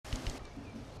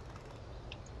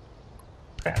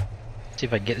Crap. See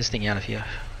if I can get this thing out of here.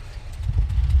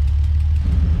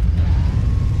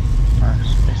 There's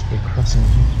supposed to be a crossing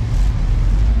here.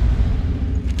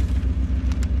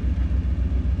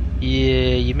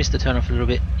 Yeah, you missed the turn off a little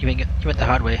bit. You went the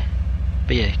hard way.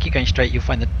 But yeah, keep going straight, you'll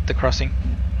find the crossing.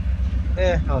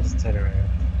 I'll just turn around.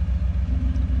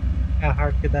 How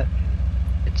hard could that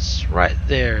be? It's right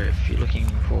there if you're looking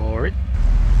for it.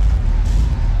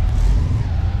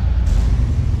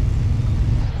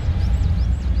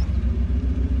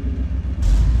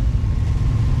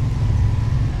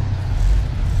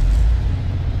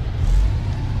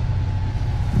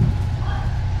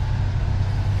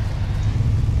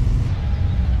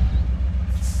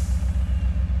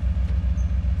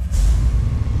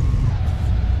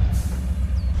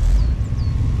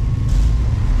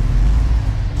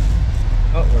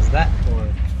 What was that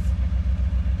for?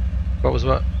 What was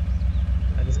what?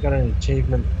 I just got an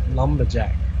achievement,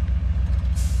 lumberjack.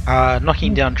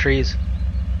 Knocking down trees.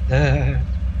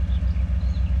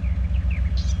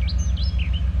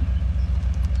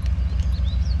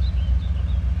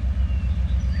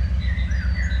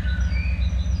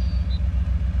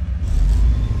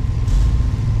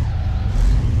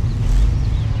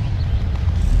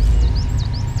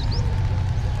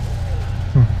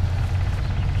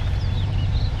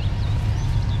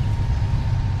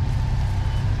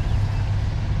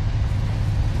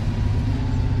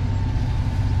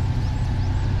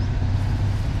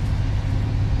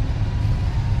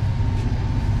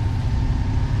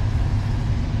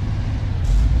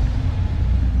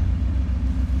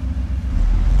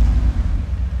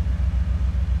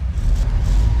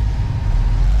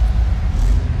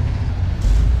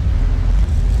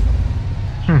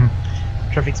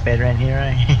 Traffic's bad around here,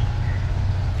 eh?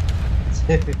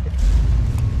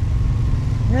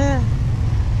 Yeah.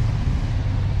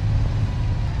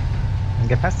 And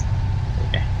get past?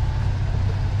 Okay.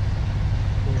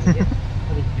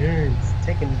 Bloody goons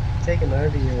taking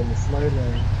over you in the slow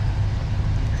lane.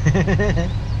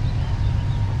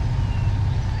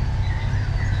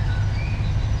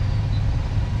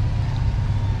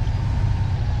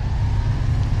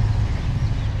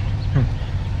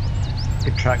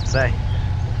 Good trucks, eh?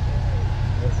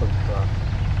 That's some truck.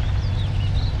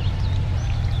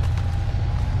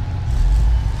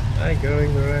 Am I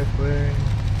going the right way?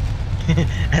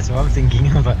 That's what I'm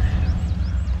thinking of. But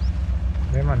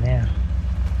where am I now?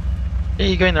 Yeah,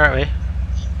 you're going the right way.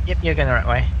 Yep, you're going the right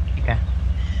way. Okay.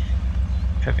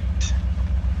 Perfect.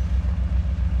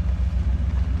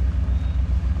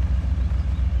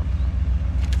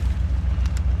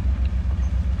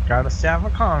 Got us out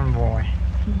of a convoy.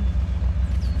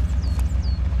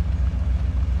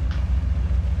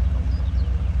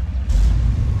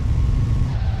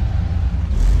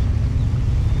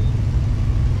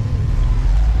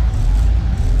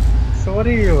 So what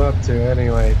are you up to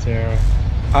anyway, Tara?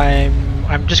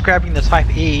 I'm just grabbing the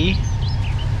Type E,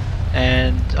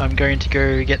 and I'm going to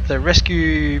go get the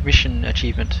rescue mission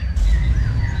achievement.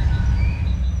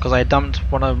 Because I dumped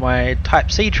one of my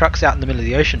Type C trucks out in the middle of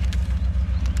the ocean.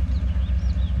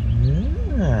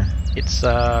 Yeah. It's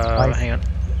hang on.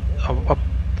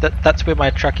 That's where my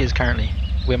truck is currently,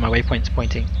 where my waypoint's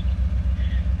pointing.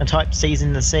 A Type C's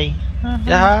in the sea.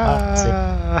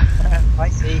 Yeah. I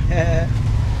see.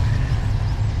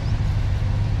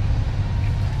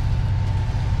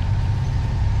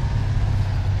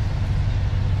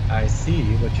 I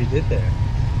see what you did there.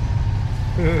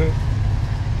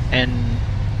 And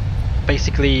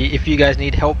basically, if you guys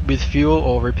need help with fuel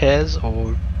or repairs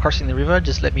or crossing the river,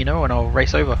 just let me know and I'll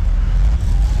race over.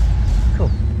 Cool.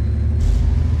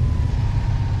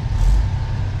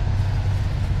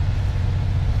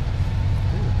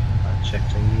 I'll check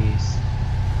these.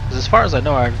 'Cause as far as I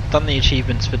know, I've done the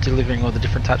achievements for delivering all the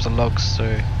different types of logs, so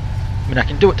I mean I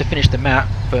can do it to finish the map,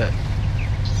 but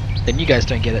then you guys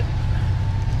don't get it.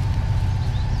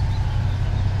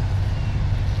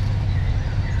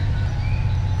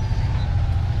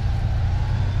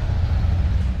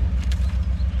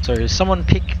 So someone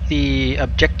pick the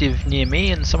objective near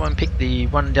me and someone pick the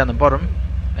one down the bottom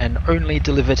and only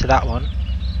deliver to that one.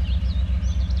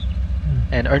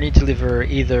 And only deliver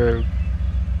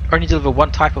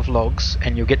one type of logs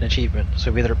and you'll get an achievement.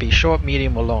 So whether it be short,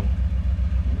 medium or long.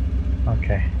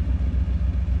 Okay.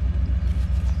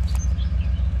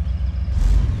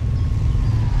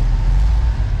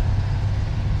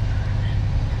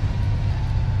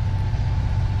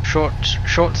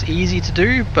 Short's easy to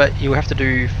do, but you have to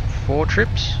do 4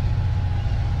 trips.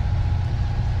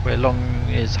 Where long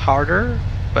is harder,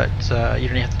 but you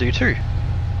only have to do 2.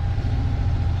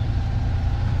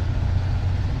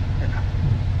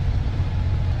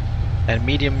 And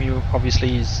medium, you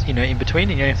obviously is in between,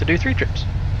 and you only have to do 3 trips.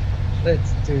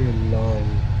 Let's do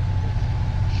long.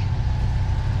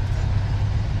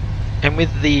 And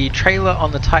with the trailer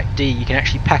on the Type D, you can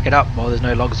actually pack it up while there's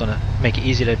no logs on it, make it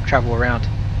easier to travel around.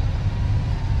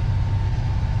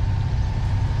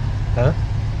 Huh?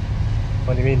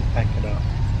 What do you mean pack it up?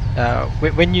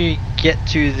 When you get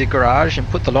to the garage and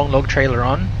put the long log trailer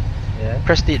on, Yeah?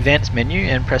 press the advanced menu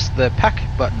and press the pack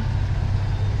button,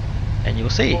 and you'll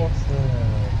see. Awesome.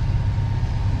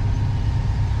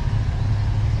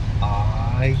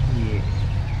 Ah, yeah.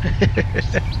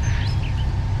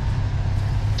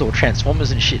 It's all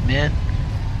Transformers and shit, man.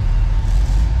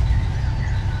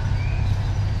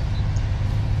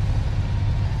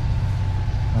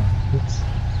 Oh, oops.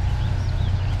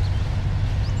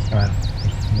 Alright.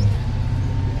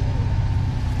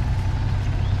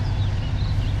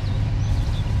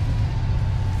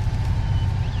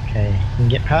 Okay, you can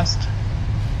get past.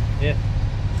 Yeah.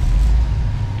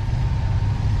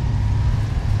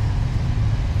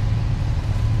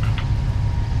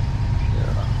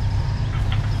 Sure.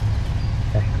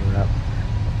 Back her up.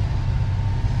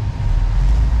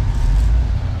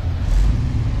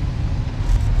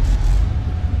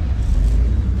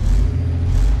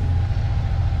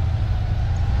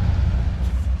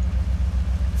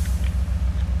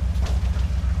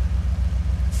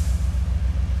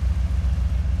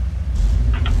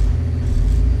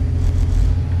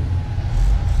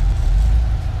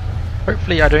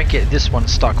 Hopefully I don't get this one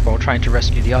stuck while trying to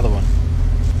rescue the other one.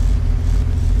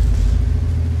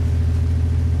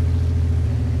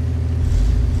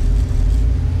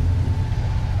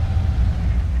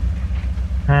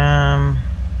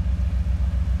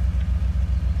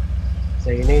 So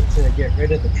you need to get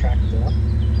rid of the tractor.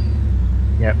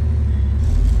 Yep.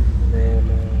 And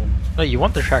then, No, you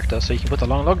want the tractor so you can put the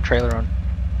long log trailer on.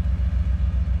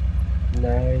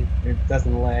 no, it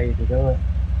doesn't allow you to do it.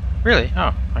 Really?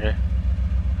 Oh, okay.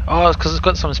 Oh, it's because it's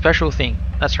got some special thing.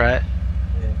 That's right.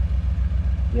 Yeah.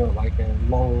 You know, like a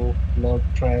long log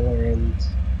trailer and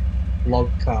log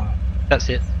cart. That's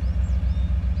it.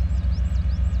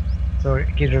 So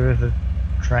get rid of the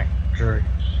tractor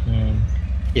again.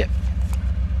 Yep.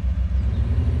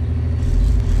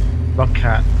 Log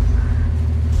cart.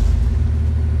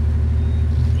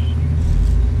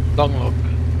 Long log.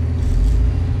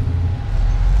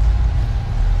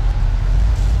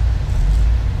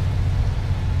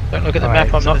 Don't look at the Alright,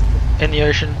 map, I'm so not in the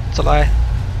ocean, it's a lie.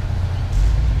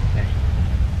 Okay.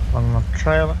 Long log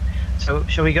trailer. So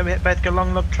shall we go both go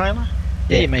long log trailer?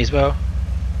 Yeah, you may as well.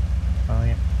 Oh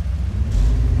yeah.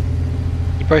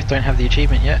 You both don't have the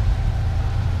achievement yet.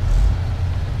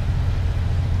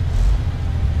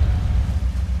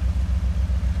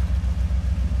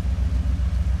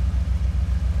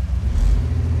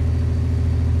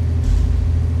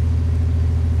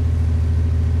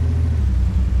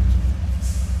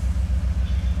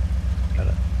 Got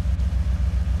it.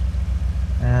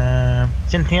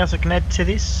 Is there anything else I can add to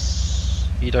this?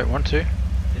 You don't want to.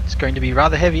 It's going to be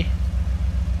rather heavy.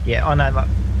 Yeah, I know, like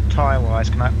tyre wise,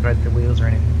 can I upgrade the wheels or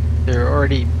anything? They're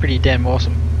already pretty damn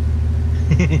awesome.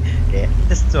 Yeah,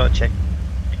 just thought I'd check.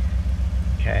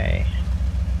 Okay.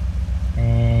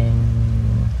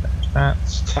 And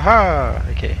that's Aha!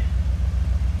 Okay.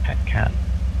 pack cart.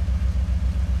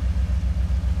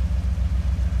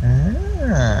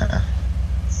 Ah,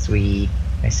 sweet.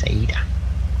 I see.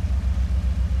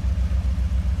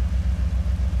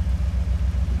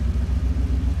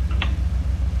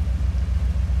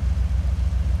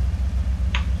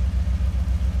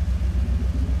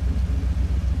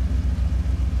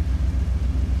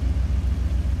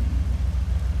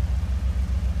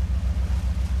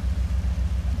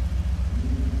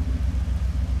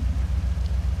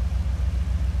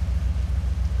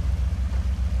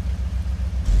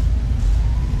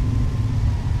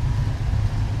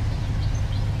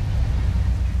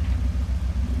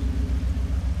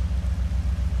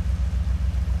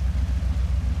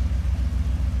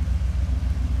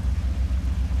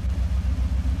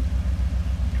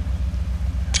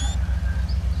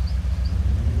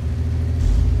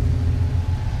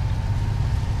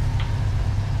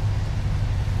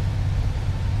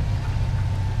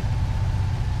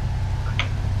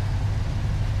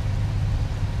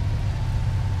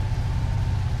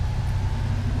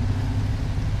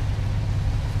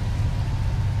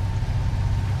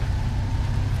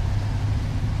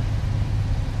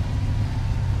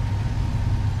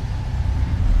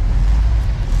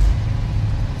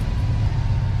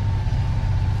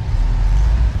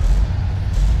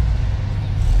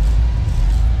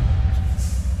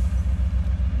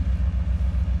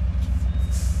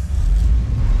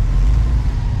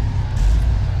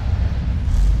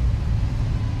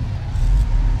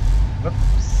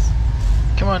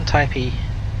 on, Typey.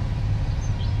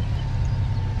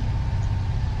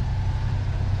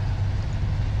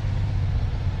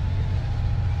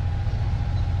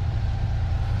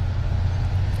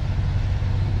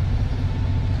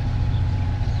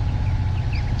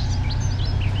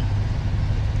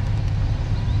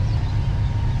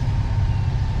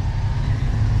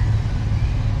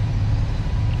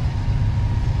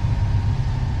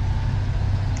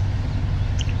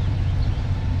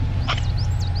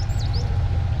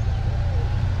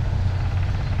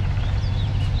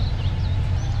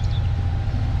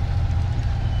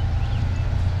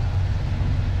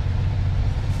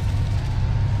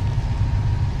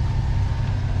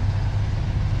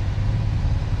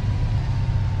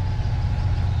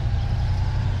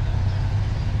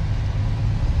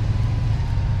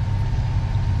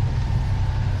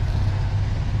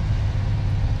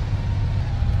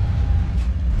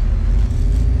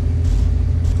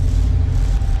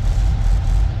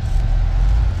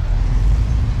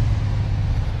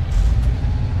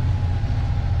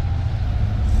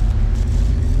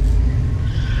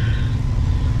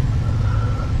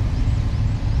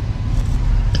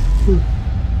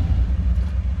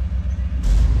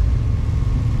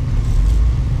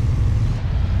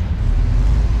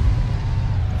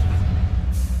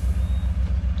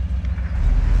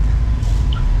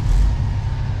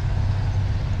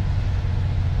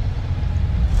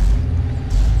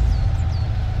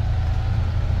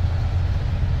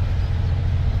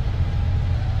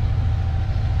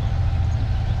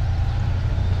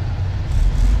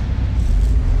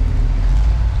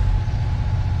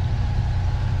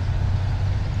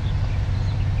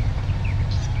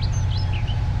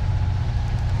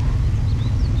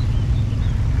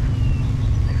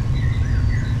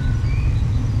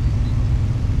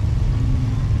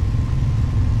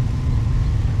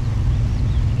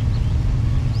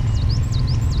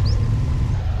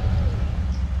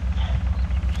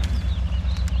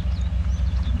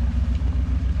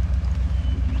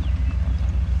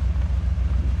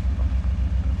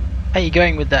 How you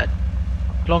going with that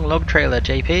long log trailer,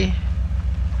 JP?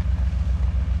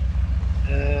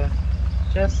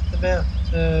 Just about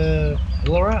to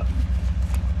fill her up.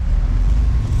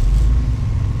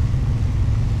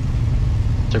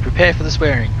 So prepare for the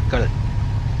swearing. Got it.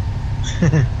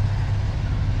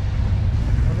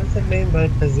 What does it mean by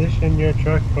position your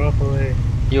truck properly?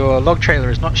 Your log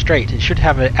trailer is not straight. It should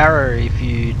have an arrow if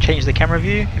you change the camera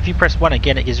view. If you press 1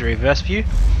 again, it gives a reverse view.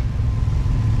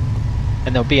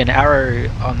 And there'll be an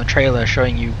arrow on the trailer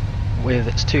showing you whether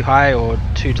it's too high or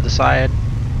too to the side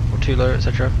or too low,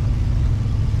 etc.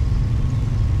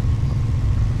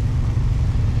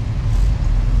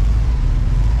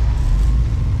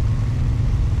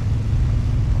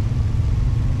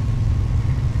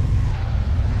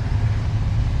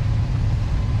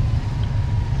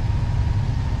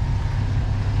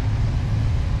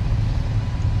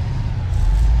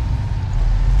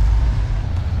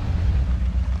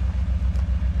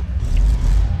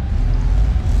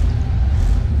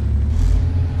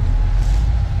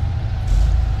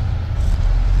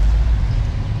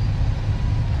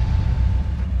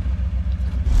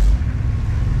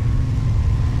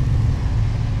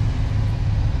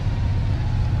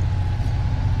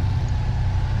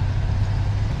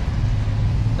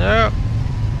 No.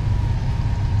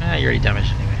 Ah, you're already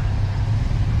damaged anyway.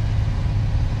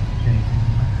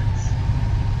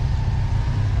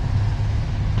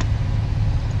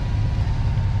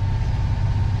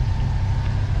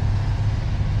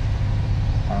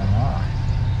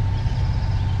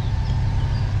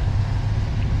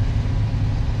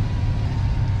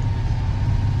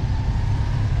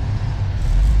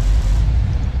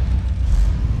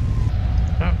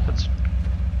 Oh,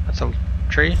 that's a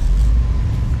tree.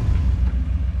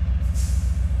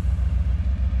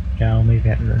 Okay, I'll move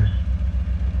out of the way.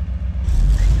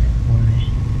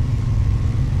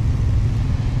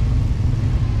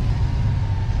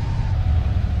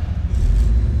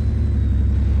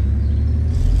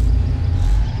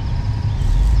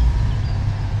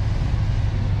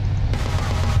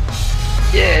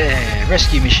 Yeah,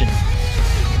 rescue mission.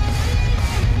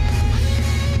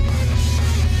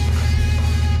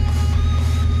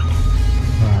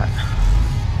 Right.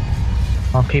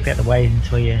 I'll keep out the way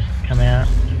until you come out.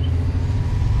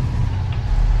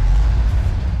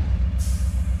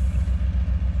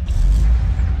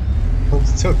 I'm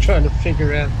still trying to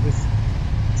figure out this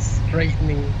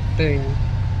straightening thing.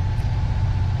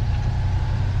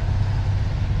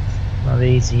 Not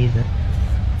easy, is it?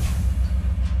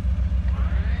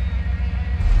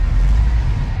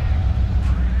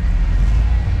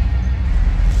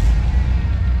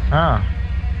 Ah.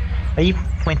 Are you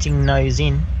pointing nose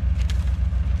in?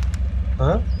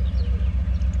 Huh?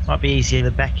 Might be easier to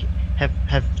to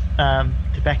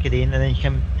back it in, and then you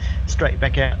come straight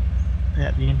back out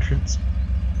the entrance.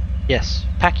 Yes.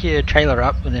 Pack your trailer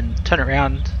up and then turn it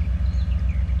around,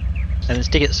 and then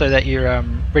stick it so that you're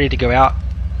ready to go out.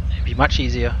 It'd be much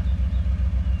easier.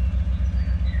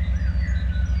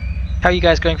 How are you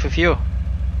guys going for fuel?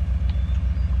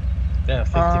 About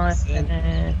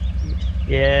 50%.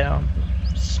 Yeah, I'm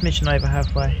smidgen over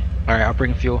halfway. Alright, I'll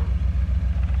bring fuel.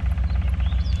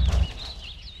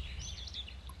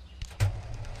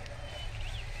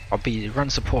 I'll be run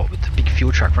support with the big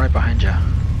fuel truck right behind you.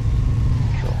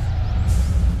 Sure.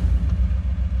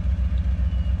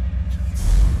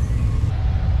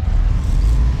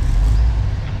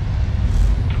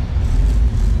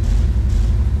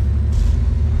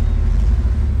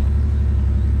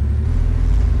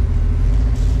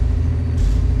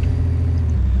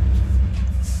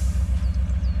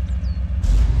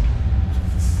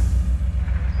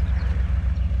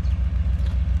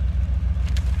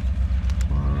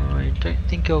 I don't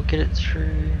think I'll get it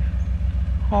through.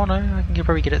 Oh no, I can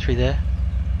probably get it through there.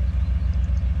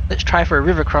 Let's try for a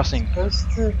river crossing. Supposed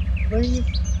to leave?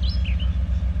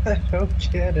 I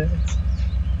don't get it.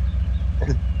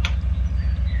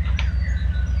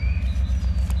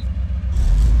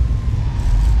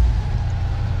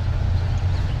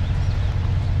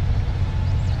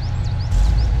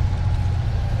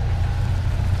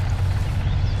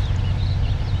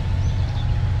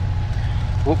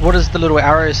 What is the little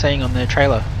arrow saying on the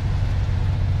trailer?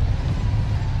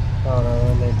 Oh no,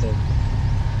 I need to.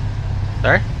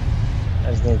 Sorry?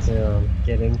 I just need to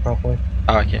get in properly.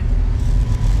 Oh, okay.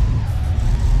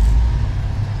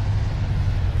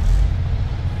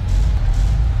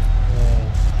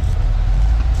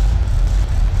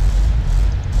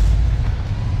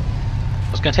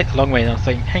 I was going to take the long way and I was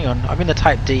thinking, hang on, I'm in the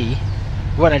Type D.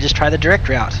 Why don't I just try the direct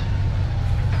route?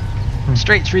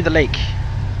 Straight through the lake.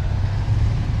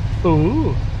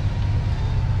 Ooh.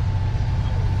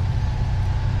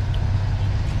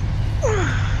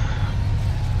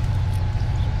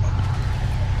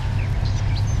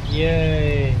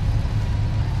 Yay!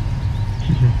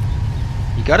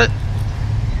 You got it?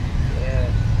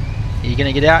 Yeah, Are you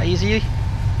going to get out easy?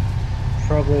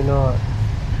 probably not.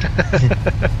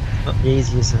 Not the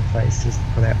easiest of places to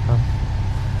put out from.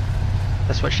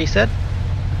 That's what she said?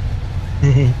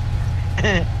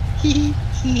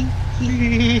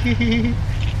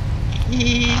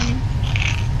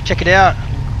 Check it out.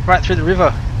 Right through the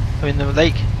river. I mean the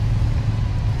lake.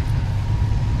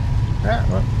 Right,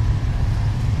 well.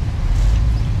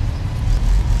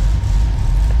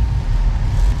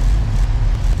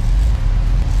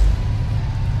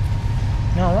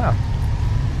 Oh wow.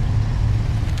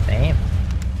 Damn.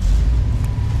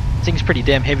 This thing's pretty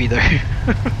damn heavy though.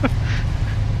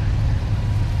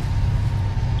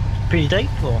 Pretty deep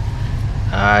or?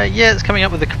 Yeah, it's coming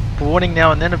up with a warning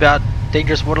now and then about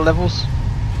dangerous water levels.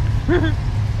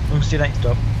 We'll still don't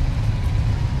stop.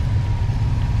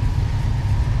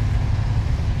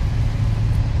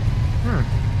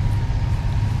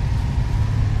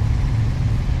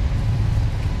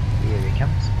 Here he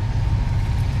comes.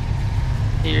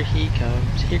 Here he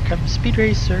comes. Here comes Speed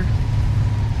Racer.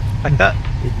 Like that.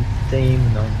 With the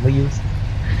demon on wheels.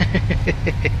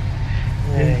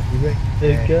 Yeah.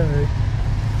 There go.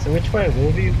 So which way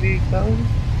will we be going?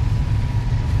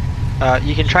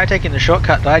 You can try taking the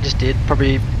shortcut that I just did,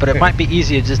 probably, but it might be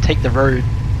easier to just take the road.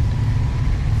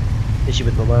 Issue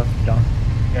with the world done.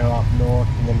 Go up north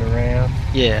and then around.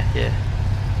 Yeah, yeah.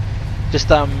 Just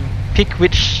pick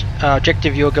which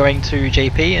objective you're going to,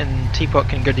 JP, and Teapot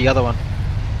can go to the other one.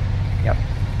 Yep.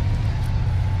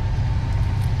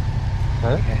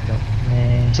 Huh?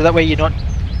 Okay. So that way you're not,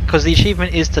 because the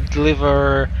achievement is to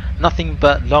deliver nothing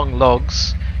but long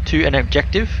logs to an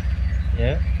objective.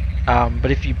 Yeah.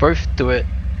 But if you both do it,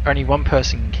 only one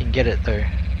person can get it though.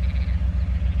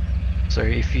 So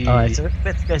if you Alright, so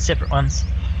let's go separate ones.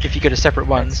 if you go to separate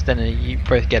ones, then you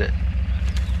both get it.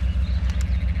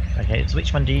 Okay, so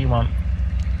which one do you want?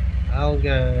 I'll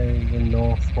go the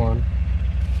north one.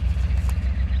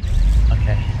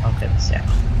 Okay, I'll go the south.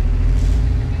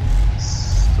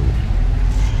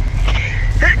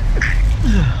 Okay.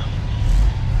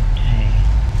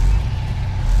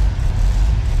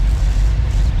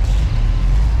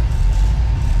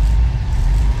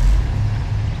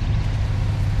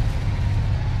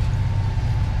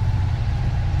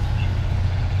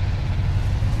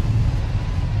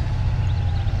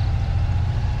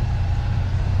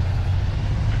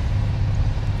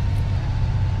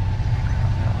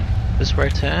 This where I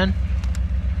turn?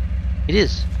 It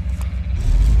is.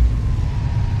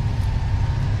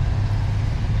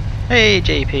 Hey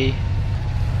JP.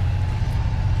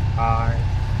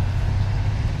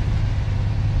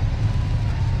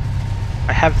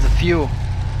 I have the fuel.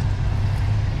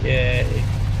 Yay.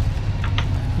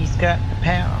 He's got the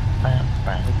power.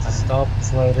 Need to stop,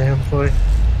 slow down, please.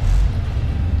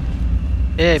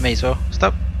 Yeah, may as well.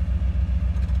 Stop.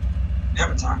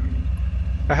 Avatar.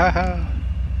 Haha.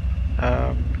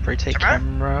 Rotate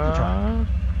Camera? camera.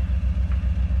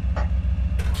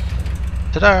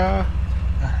 Ta-da!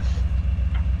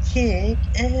 Kick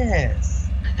ass.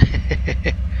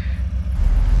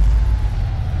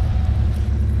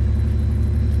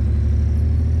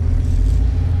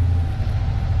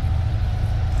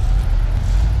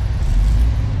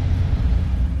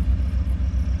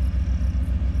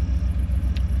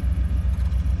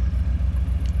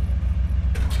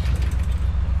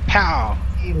 Pow!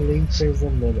 50 liters a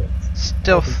minute.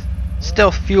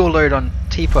 Stealth fuel load on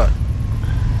Teapot.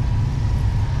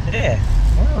 Yeah.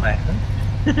 What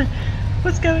happened?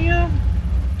 What's going on?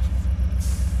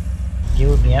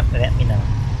 Fueled me up without me knowing.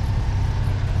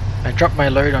 I dropped my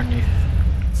load on you.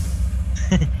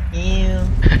 Ew.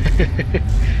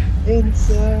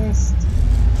 Incest.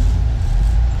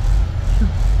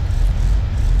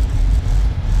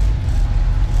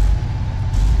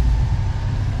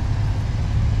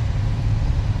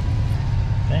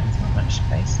 There's not much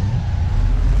space in there.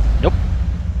 Nope.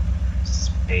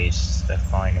 Space, the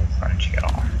final frontier.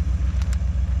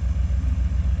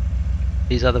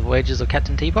 These are the voyages of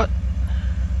Captain Teapot.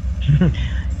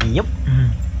 Yep.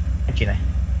 How'd you know?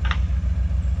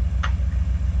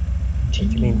 What do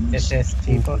you mean SS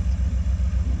Teapot?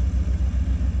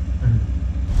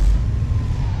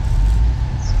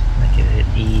 Let's make it a bit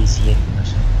easier for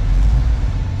myself.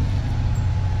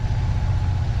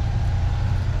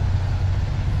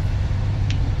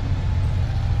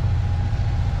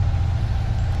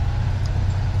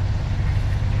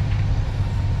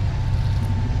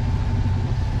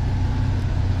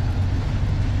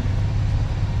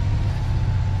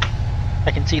 I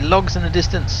can see logs in the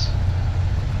distance.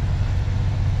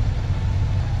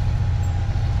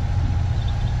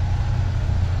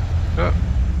 Oh.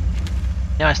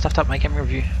 Yeah, I stuffed up my camera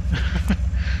view.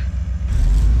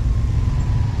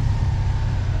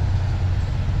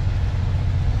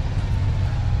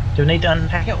 Do we need to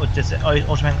unpack it, or does it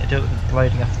automatically do it with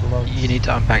loading off the logs? You need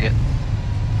to unpack it.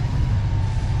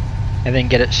 And then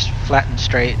get it flat and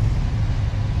straight.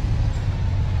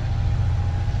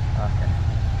 Okay.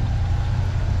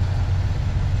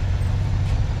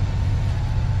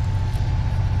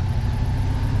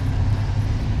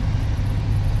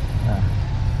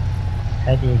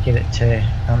 How do you get it to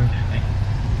unpack?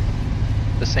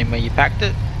 The same way you packed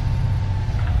it.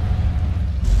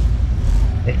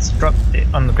 It's dropped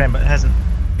it on the ground, but it hasn't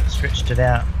stretched it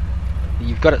out.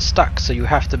 You've got it stuck, so you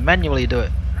have to manually do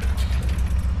it.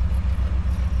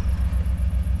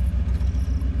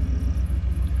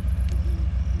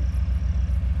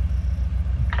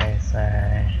 Okay, so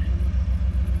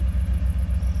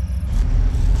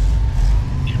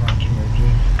come on, camera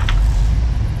view.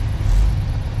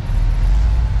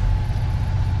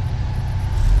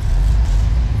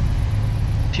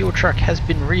 Fuel truck has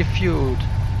been refueled.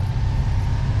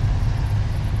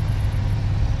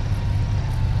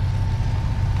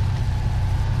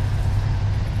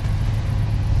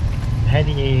 How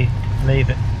do you move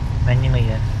it manually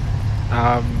then?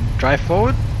 Drive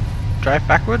forward, drive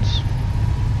backwards.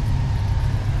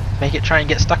 Make it try and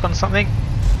get stuck on something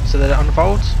so that it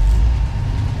unfolds.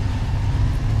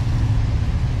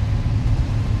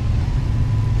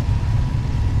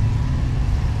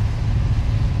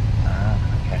 Ah,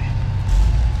 okay.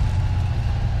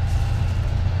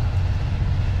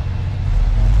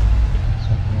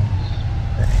 Something else.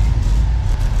 Okay.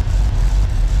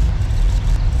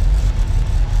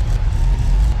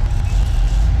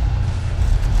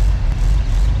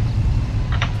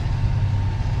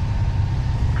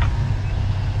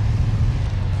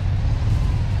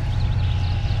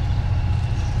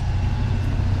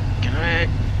 Can I?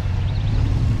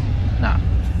 Nah.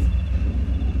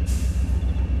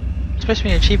 It's supposed to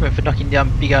be an achievement for knocking down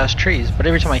big ass trees, but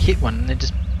every time I hit one, it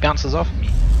just bounces off me,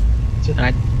 and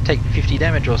I take 50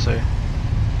 damage or so.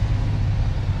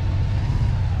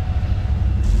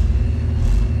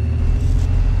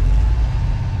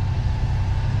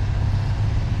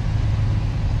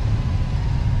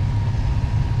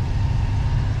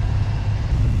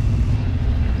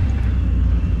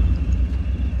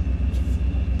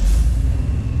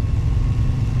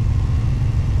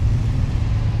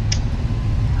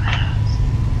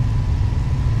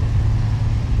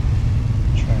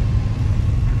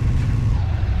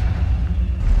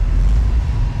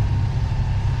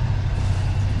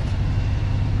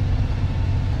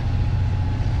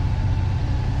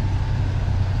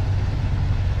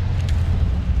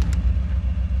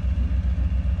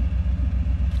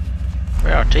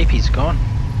 Wow, JP's gone.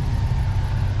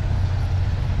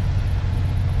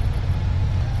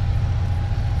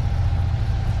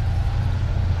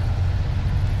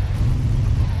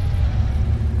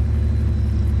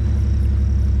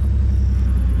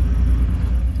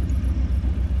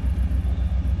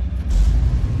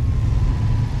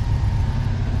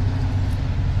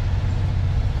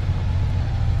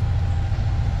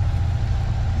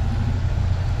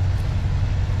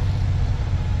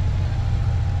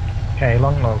 Okay,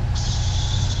 long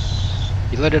logs.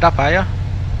 You loaded up, are you?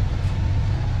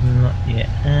 Not yet.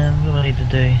 What do I need to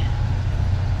do?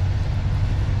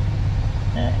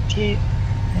 Cute.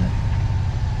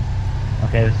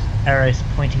 Okay, the arrow's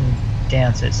pointing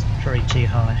down, so it's probably too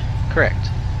high.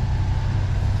 Correct.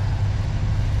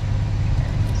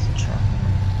 Let's try.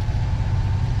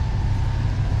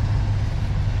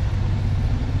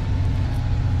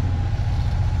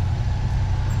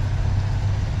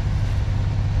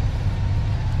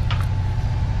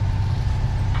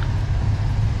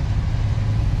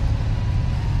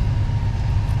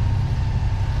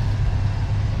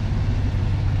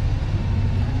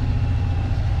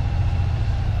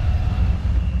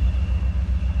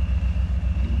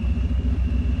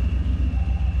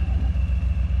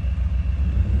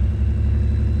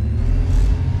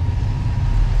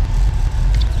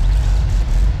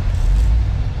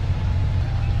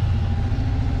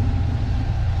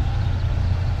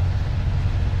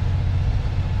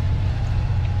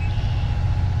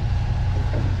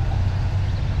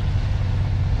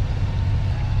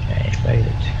 Okay,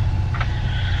 loaded.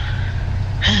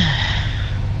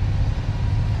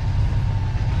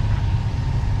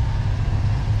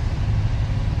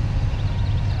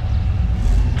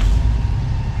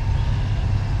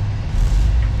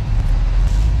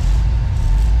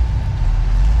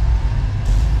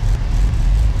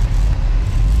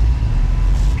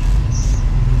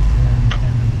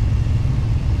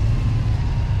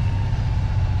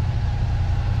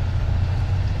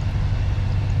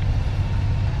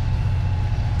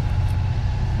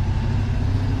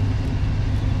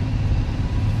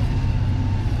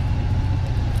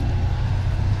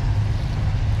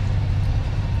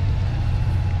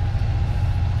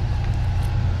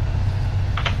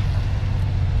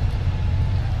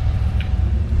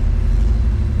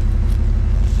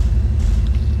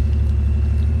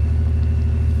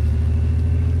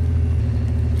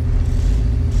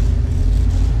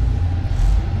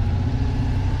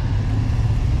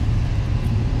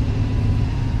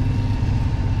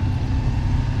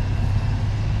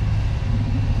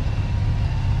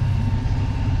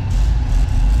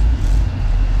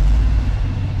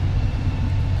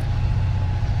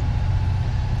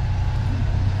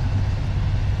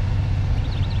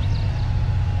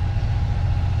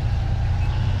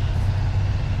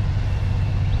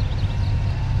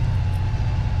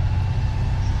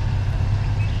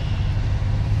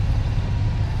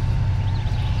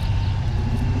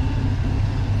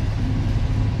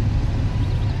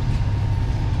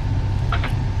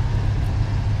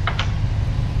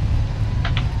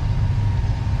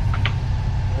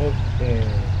 Okay,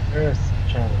 Earth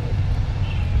challenge.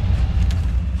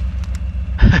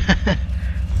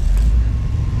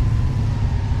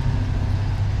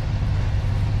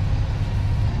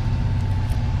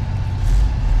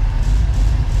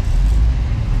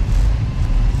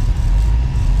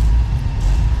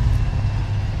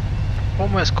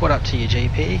 Almost caught up to you,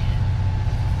 JP.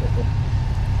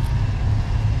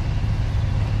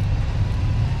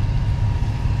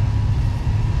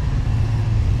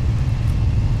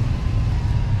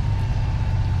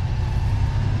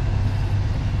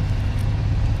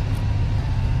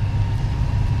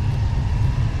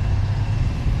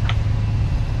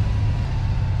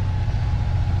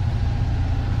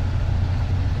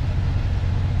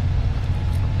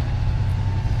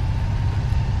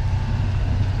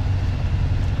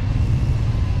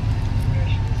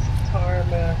 Precious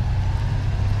tarmac.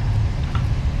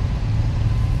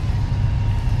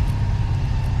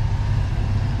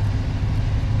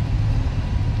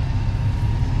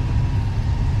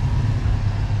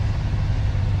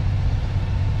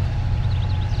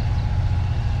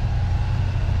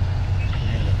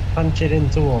 Punch it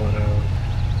into auto.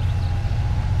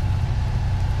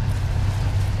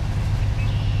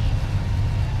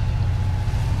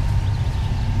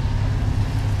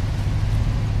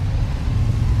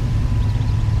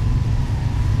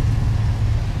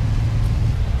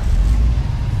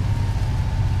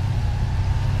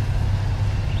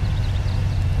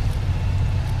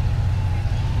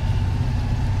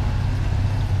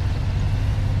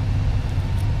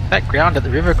 That ground at the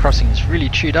river crossing is really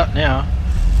chewed up now.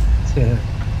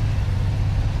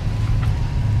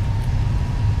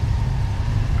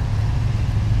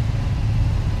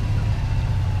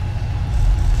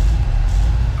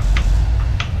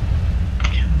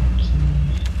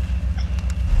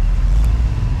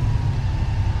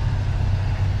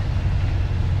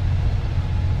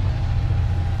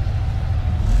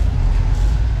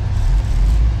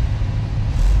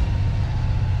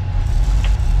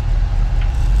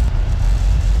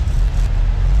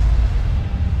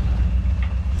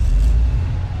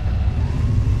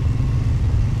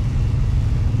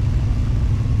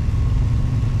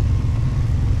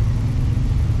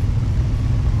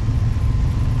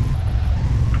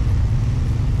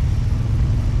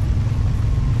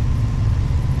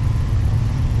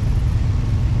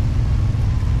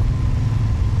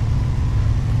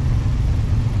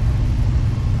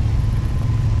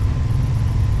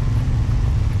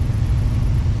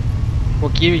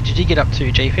 gear did you get up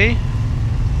to, GP?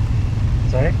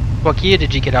 Sorry? What gear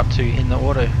did you get up to in the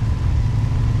auto?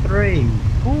 3.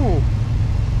 Ooh.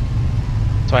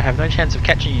 So I have no chance of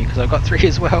catching you because I've got 3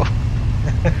 as well.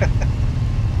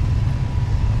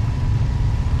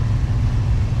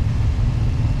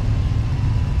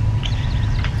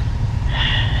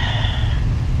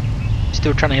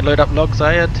 Still trying to load up logs,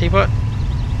 are you, Teapot?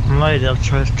 I'm loaded. I'm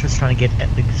just trying to get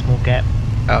at the small gap.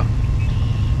 Oh.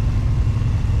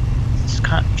 Just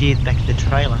can't veer back to the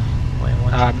trailer. Wait, I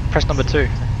want to- Press number 2.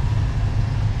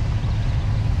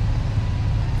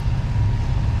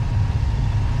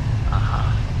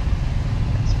 Aha.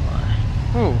 That's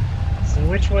why. Ooh. So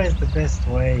which way is the best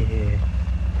way here?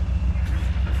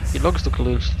 Your logs look a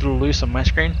little loose on my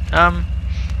screen.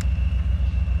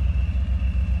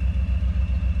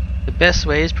 The best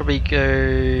way is probably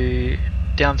go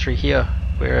down through here,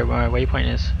 where my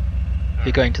waypoint is. If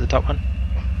you're going to the top one.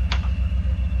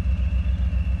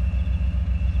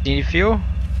 Do you need fuel?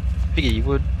 Figure you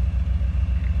would.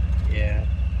 Yeah.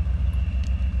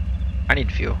 I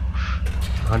need fuel.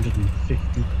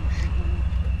 150.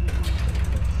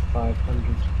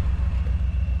 500.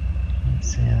 Let's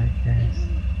see how it goes.